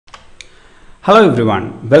Hello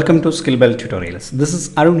everyone, welcome to Skill Belt Tutorials. This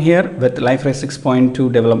is Arun here with Liferay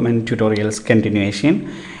 6.2 Development Tutorials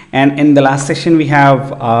continuation. And in the last session we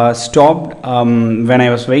have stopped when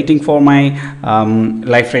I was waiting for my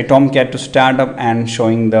Liferay Tomcat to start up and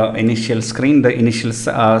showing the initial screen, the initial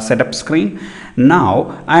setup screen.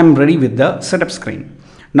 Now I am ready with the setup screen.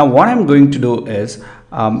 Now what I'm going to do is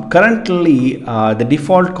currently the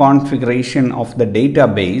default configuration of the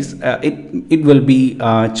database it will be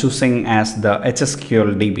choosing as the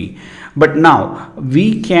HSQL DB, but now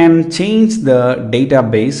we can change the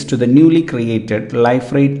database to the newly created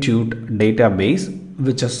Liferay database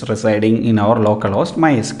which is residing in our localhost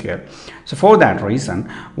MySQL. So for that reason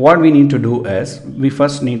what we need to do is we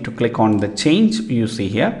first need to click on the change you see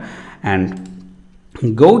here and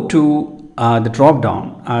go to the drop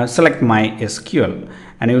down, select MySQL,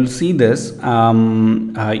 and you will see this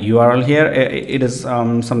URL here. It is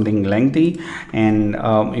something lengthy and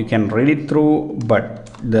you can read it through, but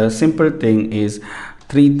the simple thing is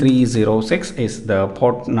 3306 is the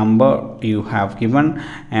port number you have given,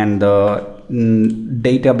 and the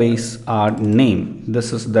database name,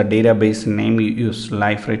 this is the database name. You use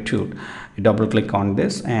Liferay. You double click on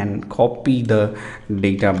this and copy the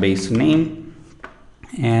database name,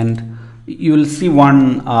 and you will see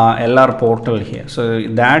one LR portal here. So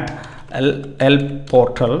that L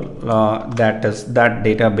portal, that is that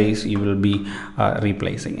database you will be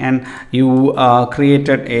replacing, and you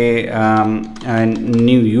created a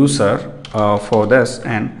new user for this,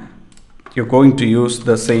 and you're going to use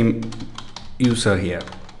the same user here.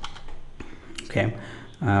 Okay,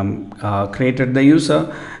 created the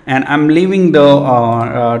user, and I'm leaving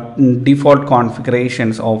the default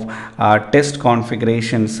configurations of test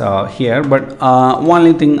configurations here, but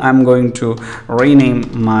only thing I'm going to rename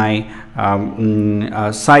my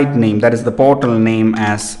site name, that is the portal name,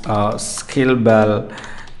 as Skill Belt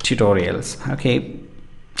Tutorials. Okay,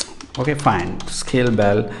 fine, Skill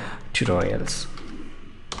Belt Tutorials.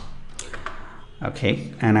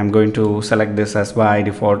 Okay, and I'm going to select this as by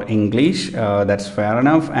default English, that's fair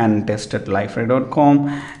enough, and test at liferay.com,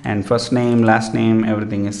 and first name, last name,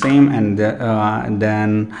 everything is same, and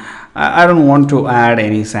then I don't want to add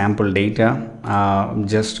any sample data.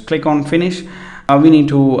 Just click on finish. We need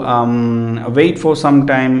to wait for some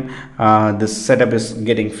time. This setup is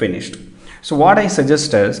getting finished. So what I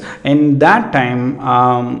suggest is, in that time,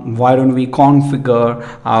 why don't we configure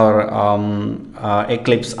our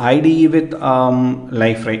Eclipse IDE with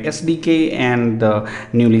Liferay SDK and the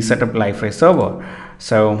newly set up Liferay server.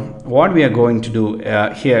 So what we are going to do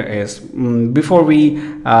here is, before we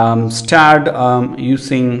start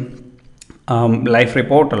using Liferay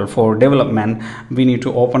portal for development, we need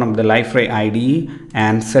to open up the Liferay IDE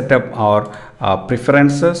and set up our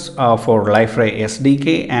preferences for Liferay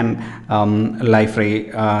SDK and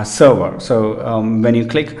Liferay server. So when you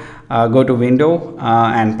click go to window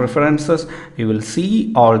and preferences, you will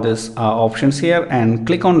see all these options here, and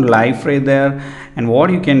click on Liferay there, and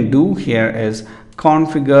what you can do here is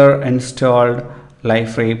configure installed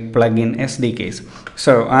Liferay plugin SDKs.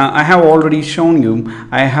 So I have already shown you,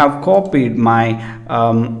 I have copied my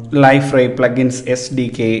Liferay plugins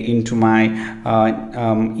SDK into my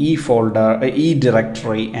E folder, E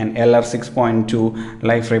directory, and LR 6.2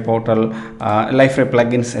 Liferay portal, Liferay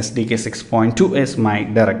plugins SDK 6.2 is my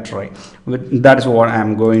directory. That is what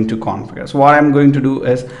I'm going to configure. So what I'm going to do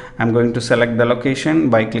is, I'm going to select the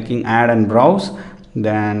location by clicking add and browse,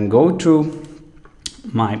 then go to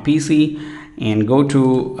my PC and go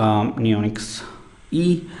to Neonix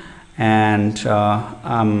E, and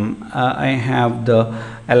I have the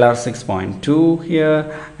LR 6.2 here,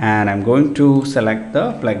 and I'm going to select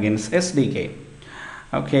the plugins SDK.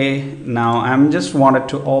 Okay, now I'm just wanted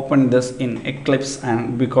to open this in Eclipse,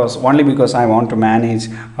 and only because I want to manage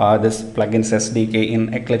this plugins SDK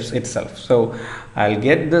in Eclipse itself. So I'll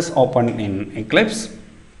get this open in Eclipse,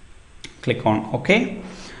 click on OK.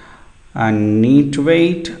 I need to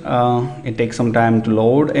wait. It takes some time to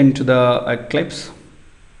load into the Eclipse.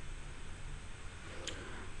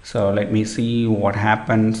 So let me see what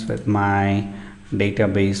happens with my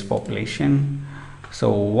database population.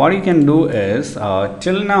 So what you can do is,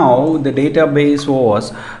 till now the database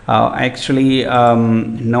was actually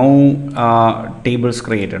no tables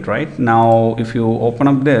created. Right now if you open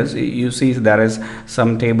up this, you see there is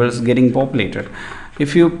some tables getting populated.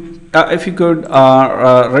 If you could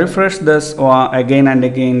refresh this again and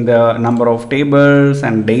again, the number of tables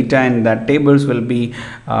and data in that tables will be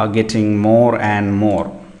getting more and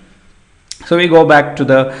more. So we go back to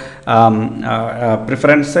the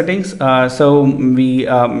preference settings. So we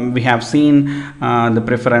have seen the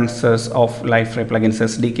preferences of Liferay plugins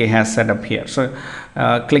SDK has set up here. So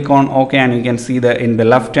click on OK, and you can see the in the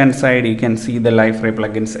left hand side you can see the Liferay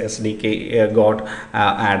plugins SDK got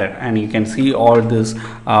added, and you can see all these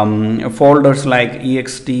folders like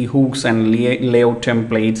ext, hooks, and layout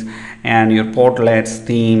templates, and your portlets,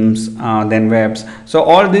 themes, then webs. So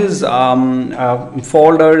all these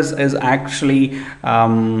folders is actually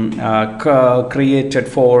created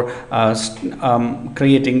for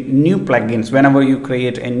creating new plugins. Whenever you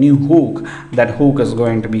create a new hook, that hook is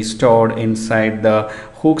going to be stored inside the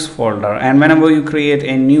hooks folder, and whenever you create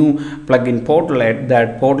a new plugin portlet,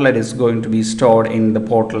 that portlet is going to be stored in the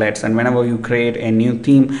portlets, and whenever you create a new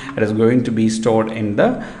theme, it is going to be stored in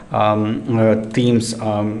the themes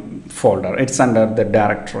folder. It's under the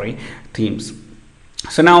directory themes.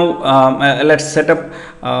 So now let's set up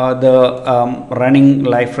the running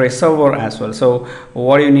Liferay server as well. So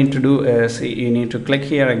what you need to do is you need to click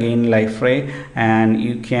here again, Liferay, and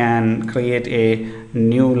you can create a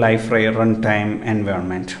new Liferay runtime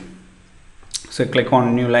environment. So click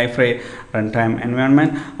on new Liferay runtime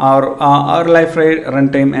environment. Our Liferay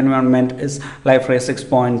runtime environment is Liferay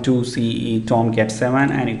 6.2 CE Tomcat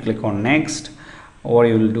 7, and you click on next. What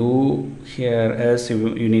you will do here is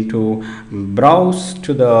you need to browse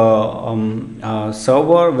to the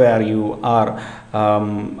server where you are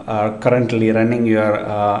currently running your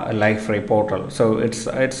Liferay portal. So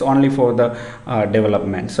it's only for the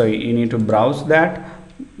development. So you need to browse that.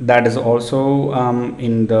 That is also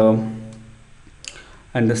in the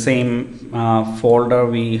same folder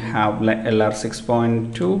we have LR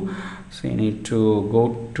 6.2. So you need to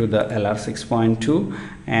go to the LR 6.2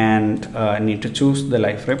 and need to choose the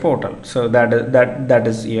Liferay portal. So that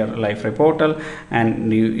is your Liferay portal,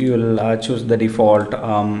 and you will choose the default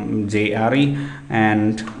JRE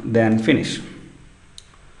and then finish.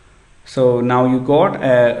 So now you got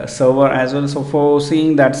a server as well. So for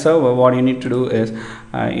seeing that server, what you need to do is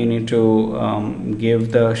you need to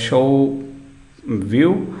give the show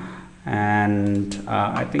view, and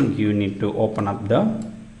I think you need to open up the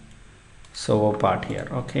server part here.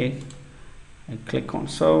 Okay, I click on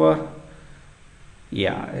server.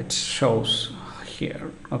 Yeah, it shows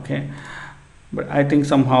here. Okay, but I think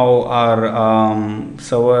somehow our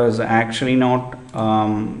server is actually not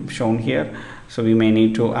shown here, so we may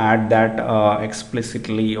need to add that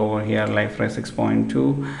explicitly over here, Liferay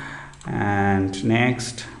 6.2, and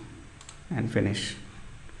next, and finish.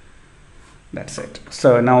 That's it.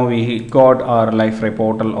 So now we got our Liferay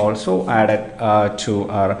portal also added to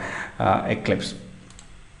our Eclipse.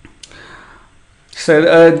 So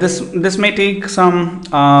this may take some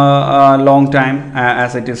long time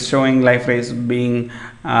as it is showing Liferay is being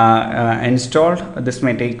installed. This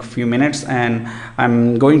may take a few minutes, and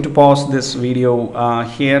I'm going to pause this video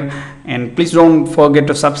here. And please don't forget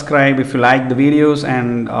to subscribe if you like the videos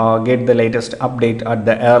and get the latest update at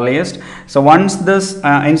the earliest. So once this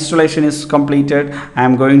installation is completed,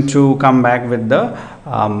 I'm going to come back with the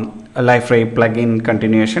Liferay plugin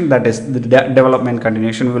continuation, that is the development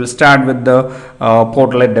continuation. We will start with the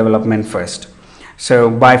portlet development first. So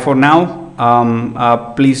bye for now.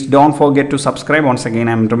 Please don't forget to subscribe. Once again,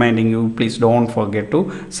 I'm reminding you, please don't forget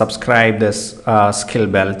to subscribe this Skill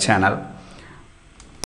Bell channel.